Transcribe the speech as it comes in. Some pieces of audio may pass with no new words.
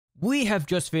We have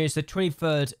just finished the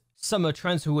 23rd summer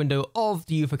transfer window of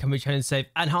the Youth Academy Challenge Save,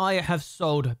 and I have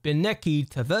sold Benecki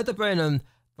to Werder Bremen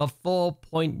for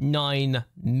 £4.9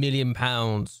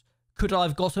 million. Could I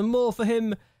have gotten more for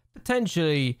him?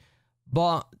 Potentially,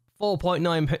 but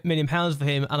 £4.9 million for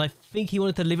him, and I think he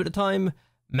wanted to leave at the time.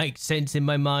 Makes sense in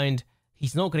my mind.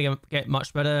 He's not going to get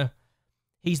much better.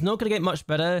 He's not going to get much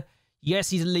better. Yes,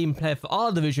 he's a leading player for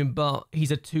our division, but he's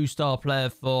a 2-star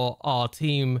player for our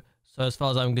team. So as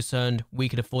far as I'm concerned, we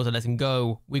could afford to let him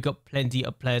go. We've got plenty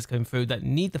of players coming through that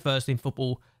need the first team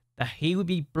football that he would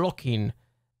be blocking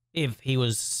if he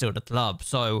was still at the club.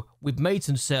 So we've made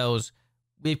some sales.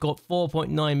 We've got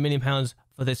 £4.9 million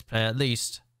for this player at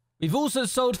least. We've also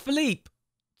sold Philippe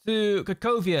to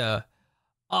Cracovia.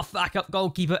 Our backup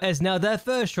goalkeeper is now their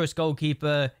first choice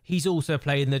goalkeeper. He's also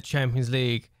played in the Champions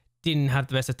League. Didn't have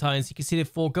the best of times. He conceded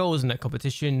 4 goals in that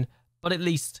competition, but at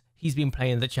least he's been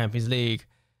playing in the Champions League.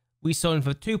 We sold him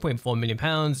for £2.4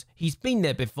 million. He's been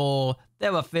there before.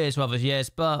 There are fears for others, yes,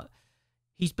 but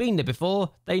he's been there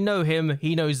before. They know him.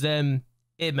 He knows them.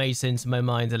 It made sense in my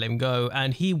mind to let him go,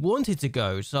 and he wanted to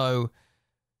go. So,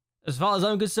 as far as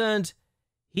I'm concerned,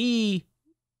 he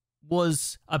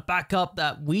was a backup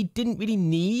that we didn't really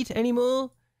need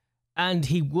anymore, and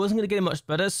he wasn't going to get much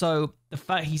better. So, the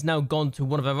fact he's now gone to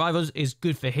one of our rivals is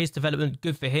good for his development,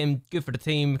 good for him, good for the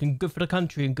team, and good for the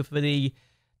country, and good for the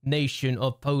nation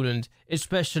of Poland,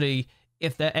 especially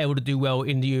if they're able to do well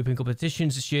in the European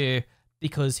competitions this year,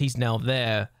 because he's now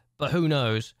there. But who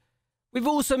knows? We've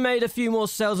also made a few more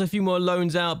sales, a few more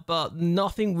loans out, but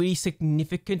nothing really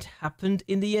significant happened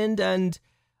in the end, and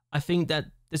I think that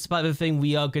despite everything,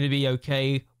 we are going to be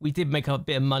okay. We did make a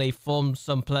bit of money from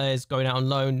some players going out on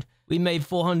loan. We made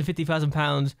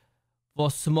 £450,000 for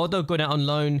Smodo going out on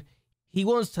loan. He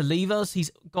wants to leave us.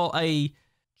 He's got a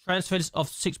transfer list of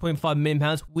 £6.5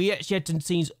 million. We actually had some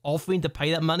teams offering to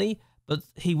pay that money, but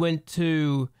he went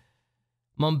to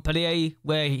Montpellier,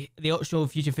 where the optional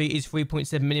future fee is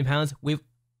 £3.7 million, with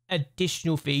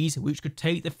additional fees, which could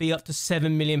take the fee up to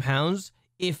 £7 million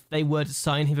if they were to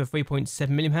sign him for £3.7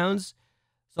 million.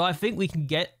 So I think we can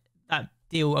get that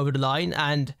deal over the line,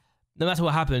 and no matter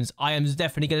what happens, I am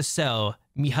definitely going to sell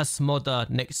Michas Moda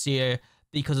next year,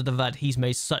 because of the fact he's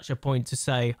made such a point to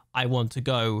say, I want to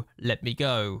go, let me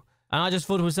go. And I just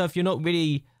thought to myself, you're not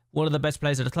really one of the best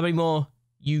players at the club anymore,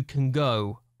 you can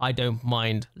go. I don't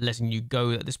mind letting you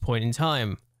go at this point in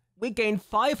time. We gained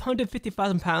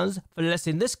 £550,000 for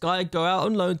letting this guy go out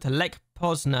on loan to Lech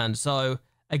Poznan. So,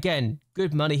 again,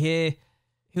 good money here.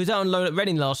 He was out on loan at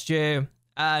Reading last year,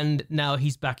 and now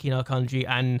he's back in our country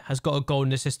and has got a goal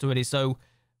and assist already. So,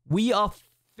 we are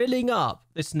filling up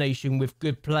this nation with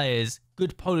good players,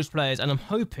 good Polish players, and I'm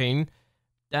hoping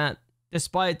that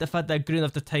despite the fact they're good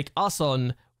enough to take us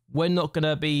on, we're not going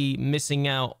to be missing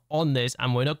out on this,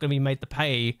 and we're not going to be made to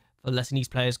pay for letting these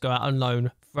players go out on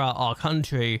loan throughout our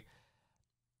country.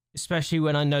 Especially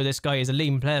when I know this guy is a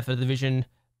leading player for the division,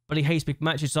 but he hates big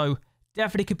matches, so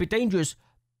definitely could be dangerous.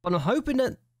 But I'm hoping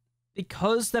that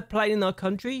because they're playing in our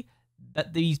country,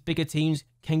 that these bigger teams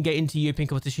can get into European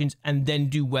competitions and then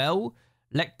do well.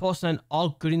 Lech Poznan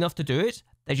are good enough to do it.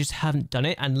 They just haven't done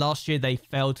it, and last year they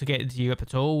failed to get into Europe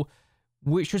at all,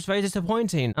 which was very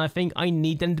disappointing. And I think I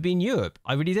need them to be in Europe.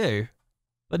 I really do.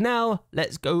 But now,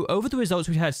 let's go over the results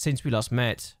we've had since we last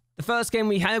met. The first game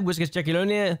we had was against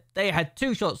Jagiellonia. They had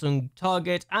 2 shots on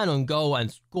target and on goal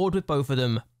and scored with both of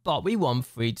them, but we won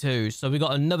 3-2. So we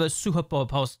got another Super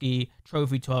Popolski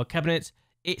trophy to our cabinet.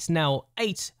 It's now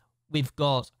 8 we've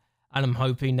got, and I'm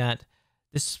hoping that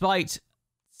despite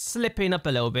slipping up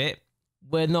a little bit,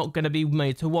 we're not going to be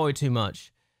made to worry too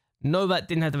much. Novak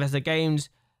didn't have the rest of the games,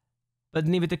 but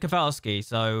neither did Kowalski,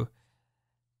 so...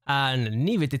 And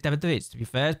neither did Davidovich, to be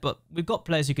fair, but we've got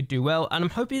players who could do well, and I'm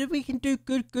hoping that we can do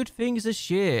good things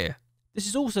this year. This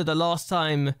is also the last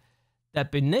time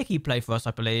that Benecki played for us,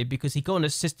 I believe, because he got an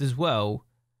assist as well,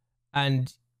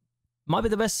 and might be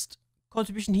the best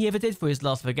contribution he ever did for his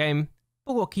last ever game,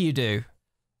 but what can you do?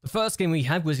 The first game we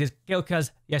had was against Gelkas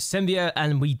Yasemvia,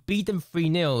 and we beat them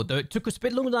 3-0, though it took us a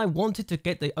bit longer than I wanted to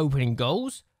get the opening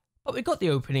goals, but we got the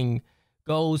opening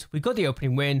goals, we got the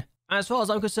opening win, and as far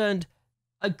as I'm concerned,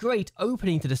 a great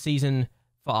opening to the season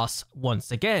for us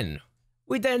once again.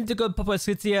 We then took on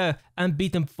Popolskitia and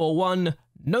beat them 4-1.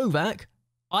 Novak,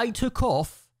 I took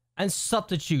off and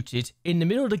substituted in the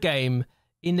middle of the game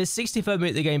in the 63rd minute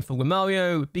of the game for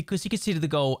Mario because he conceded the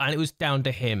goal and it was down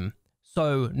to him.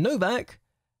 So Novak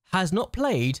has not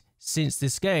played since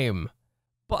this game.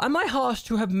 But am I harsh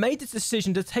to have made the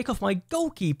decision to take off my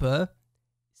goalkeeper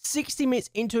 60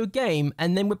 minutes into a game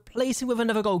and then replace him with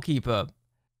another goalkeeper?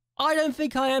 I don't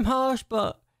think I am harsh,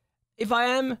 but if I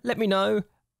am, let me know.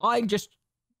 I just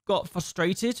got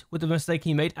frustrated with the mistake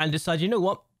he made and decided, you know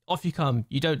what? Off you come.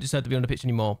 You don't deserve to be on the pitch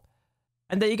anymore.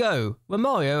 And there you go.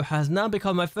 Romario has now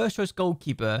become my first choice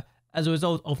goalkeeper as a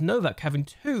result of Novak having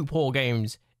 2 poor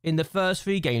games in the first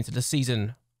 3 games of the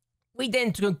season. We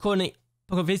then took on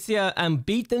Provincia and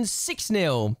beat them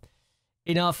 6-0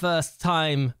 in our first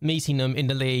time meeting them in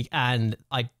the league, and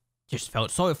I just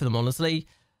felt sorry for them, honestly.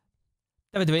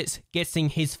 Davidovich getting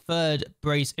his 3rd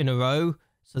brace in a row,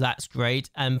 so that's great,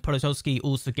 and Podolski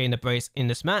also gained a brace in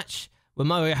this match.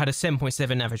 Romario had a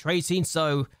 7.7 average rating,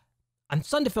 so I'm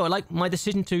starting to feel like my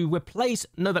decision to replace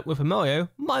Novak with Romario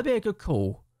might be a good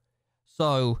call.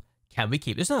 So, can we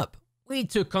keep this up? We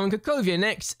took on Cracovia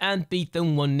next and beat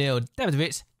them 1-0.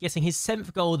 Davidovich getting his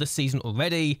 7th goal of the season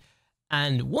already,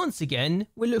 and once again,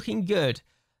 we're looking good.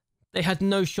 They had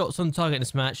no shots on target in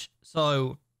this match,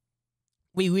 so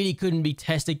we really couldn't be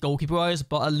tested goalkeeper-wise,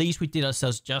 but at least we did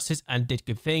ourselves justice and did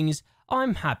good things.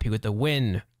 I'm happy with the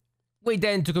win. We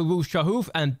then took a Rouge Shahuf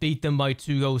and beat them by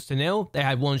 2-0. They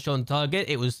had 1 shot on target,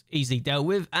 it was easily dealt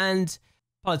with, and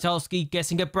Podolski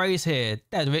getting a brace here.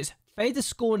 Davidovich failed to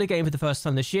score in the game for the first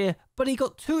time this year, but he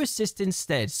got 2 assists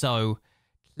instead, so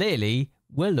clearly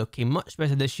we're looking much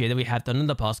better this year than we have done in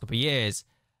the past couple of years.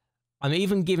 I'm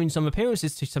even giving some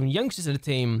appearances to some youngsters in the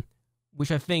team,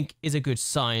 which I think is a good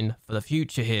sign for the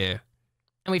future here.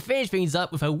 And we finish things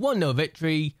up with a 1-0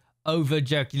 victory over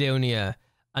Jagiellonia.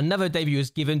 Another debut was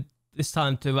given, this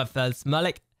time to Rafael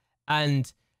Smalek,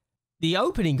 and the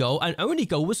opening goal and only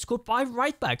goal was scored by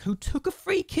right back, who took a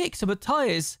free kick to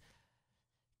Matthias.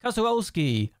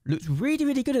 Kazorowski looked really,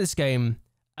 really good in this game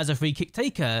as a free kick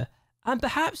taker, and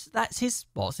perhaps that's his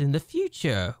spot in the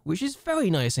future, which is very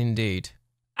nice indeed.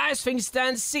 As things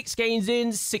stand, 6 games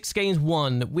in, 6 games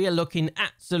won. We are looking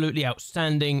absolutely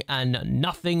outstanding, and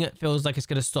nothing feels like it's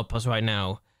going to stop us right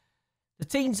now. The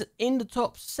teams in the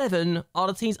top 7 are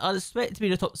the teams I'd expect to be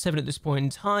in the top 7 at this point in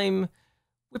time,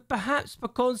 with perhaps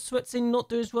because Switzerland not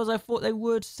doing as well as I thought they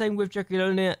would. Same with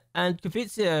Jagiellonia and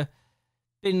Kovicia.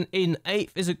 Been in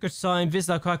 8th is a good sign.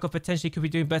 Wisla Krakow potentially could be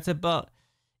doing better, but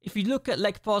if you look at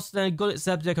Lech Poznan, Golec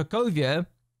Zabrze, Cracovia,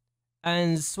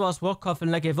 and Swas Wrocław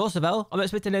and Legia Wrocław, I'm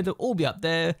expecting them to all be up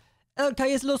there.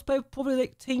 LKS lost probably the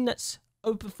team that's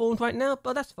overperformed right now,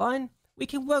 but that's fine. We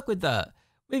can work with that.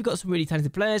 We've got some really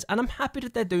talented players, and I'm happy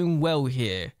that they're doing well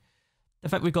here. The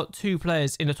fact we've got 2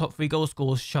 players in the top 3 goal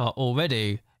scorers chart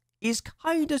already is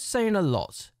kind of saying a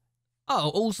lot. Oh,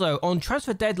 also, on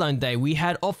transfer deadline day, we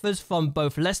had offers from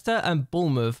both Leicester and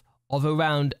Bournemouth of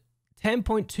around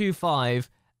 10.25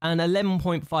 and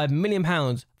 £11.5 million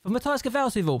for Matthias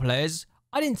Cavals of all players.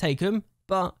 I didn't take them,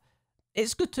 but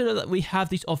it's good to know that we have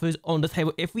these offers on the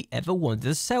table if we ever wanted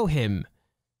to sell him.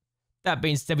 That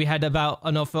being said, we had about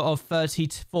an offer of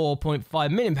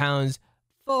 £34.5 million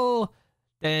for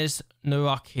Dennis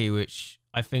Naraki, which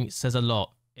I think says a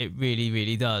lot. It really,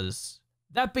 really does.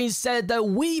 That being said, though,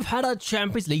 we've had a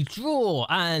Champions League draw,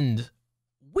 and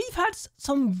we've had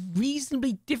some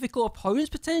reasonably difficult opponents,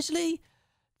 potentially.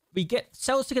 We get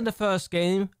Celtic in the first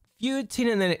game,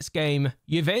 Fiorentina in the next game,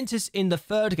 Juventus in the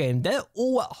 3rd game. They're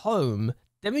all at home.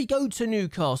 Then we go to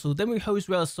Newcastle, then we host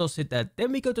Real Sociedad,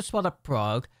 then we go to Sparta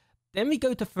Prague, then we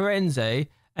go to Firenze,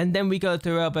 and then we go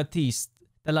to Real Betis,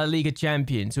 the La Liga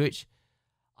champions, which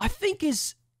I think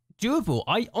is doable.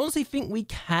 I honestly think we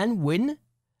can win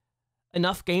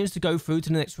enough games to go through to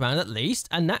the next round at least,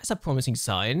 and that's a promising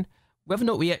sign. Whether or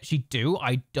not we actually do,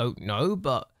 I don't know,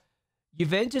 but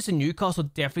Juventus and Newcastle are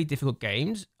definitely difficult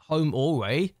games, home or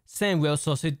away. Same Real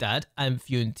Sociedad and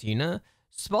Fiorentina.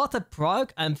 Sparta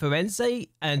Prague and Firenze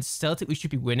and Celtic we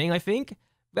should be winning, I think.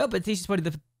 Real Betis is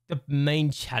probably the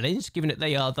main challenge, given that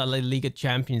they are the La Liga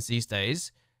champions these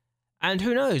days. And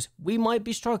who knows, we might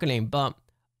be struggling, but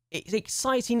it's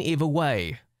exciting either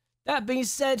way. That being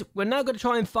said, we're now going to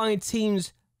try and find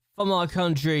teams from our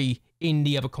country in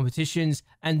the other competitions,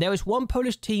 and there is one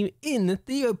Polish team in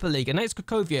the Europa League, and that's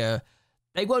Cracovia.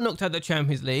 They were knocked out of the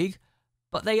Champions League,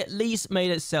 but they at least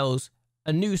made themselves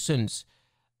a nuisance.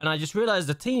 And I just realised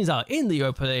the teams are in the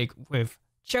Europa League with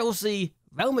Chelsea,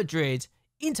 Real Madrid,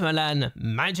 Inter Milan,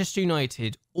 Manchester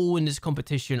United, all in this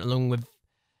competition, along with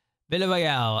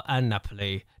Villarreal and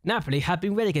Napoli. Napoli have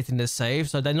been relegated in this save,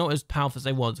 so they're not as powerful as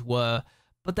they once were,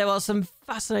 but there are some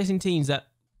fascinating teams that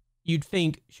you'd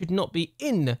think should not be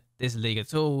in this league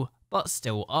at all, but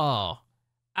still are.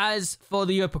 As for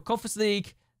the Europa Conference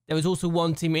League, there was also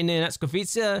one team in there, that's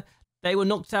Kovicia. They were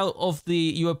knocked out of the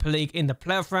Europa League in the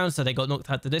playoff round, so they got knocked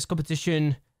out to this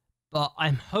competition, but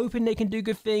I'm hoping they can do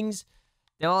good things.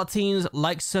 There are teams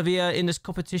like Sevilla in this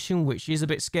competition, which is a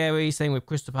bit scary, same with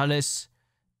Crystal Palace,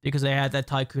 because they had their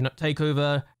Tycoon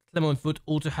takeover. Clermont Foot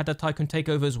also had their Tycoon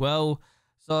takeover as well.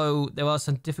 So there are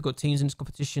some difficult teams in this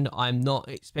competition that I'm not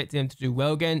expecting them to do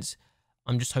well against.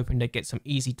 I'm just hoping they get some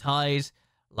easy ties,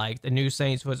 like the New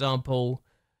Saints, for example.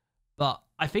 But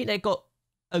I think they got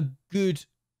a good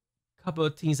couple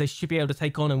of teams they should be able to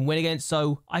take on and win against,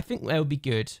 so I think they'll be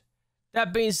good.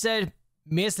 That being said,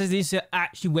 Miaslazisa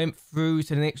actually went through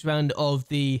to the next round of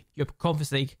the Europa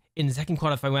Conference League. In the second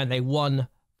qualifying round, they won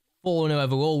 4-0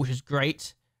 overall, which is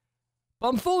great.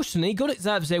 But unfortunately, Graphics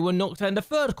Add-ons were knocked out in the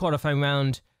third qualifying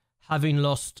round, having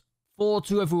lost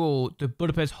 4-2 overall to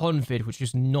Budapest Honvéd, which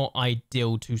is not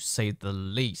ideal to say the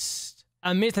least.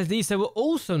 And Miaslazisa were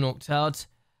also knocked out.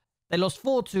 They lost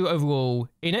 4-2 overall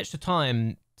in extra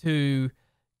time to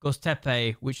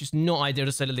Gostepe, which is not ideal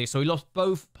to say the least. So we lost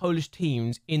both Polish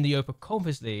teams in the Europa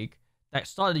Conference League that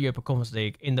started the Europa Conference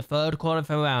League in the third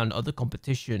qualifying round of the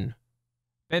competition.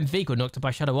 Benfica knocked out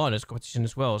by Shadow Warriors competition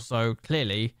as well, so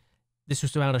clearly this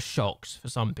was a round of shocks for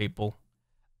some people.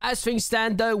 As things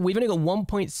stand though, we've only got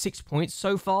 1.6 points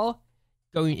so far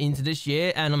going into this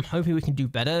year, and I'm hoping we can do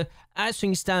better. As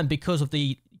things stand, because of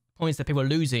the points that people are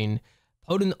losing,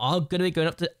 Poland are going to be going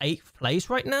up to 8th place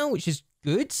right now, which is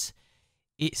good.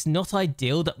 It's not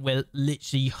ideal that we're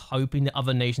literally hoping that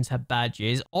other nations have bad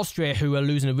years. Austria, who are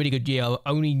losing a really good year, are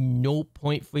only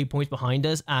 0.3 points behind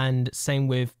us, and same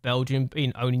with Belgium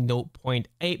being only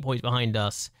 0.8 points behind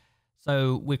us.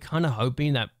 So we're kind of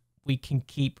hoping that we can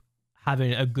keep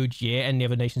having a good year and the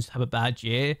other nations have a bad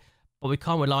year, but we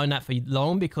can't rely on that for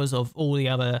long because of all the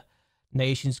other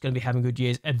nations going to be having good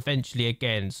years eventually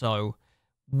again. So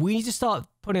we need to start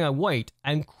putting our weight,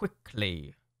 and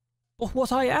quickly. But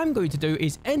what I am going to do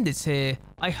is end it here.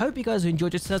 I hope you guys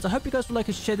enjoyed yourselves. I hope you guys will like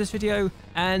and share this video,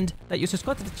 and that you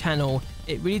subscribe to the channel.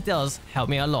 It really does help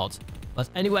me a lot. But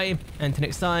anyway, until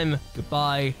next time,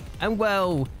 goodbye, and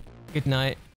well, good night.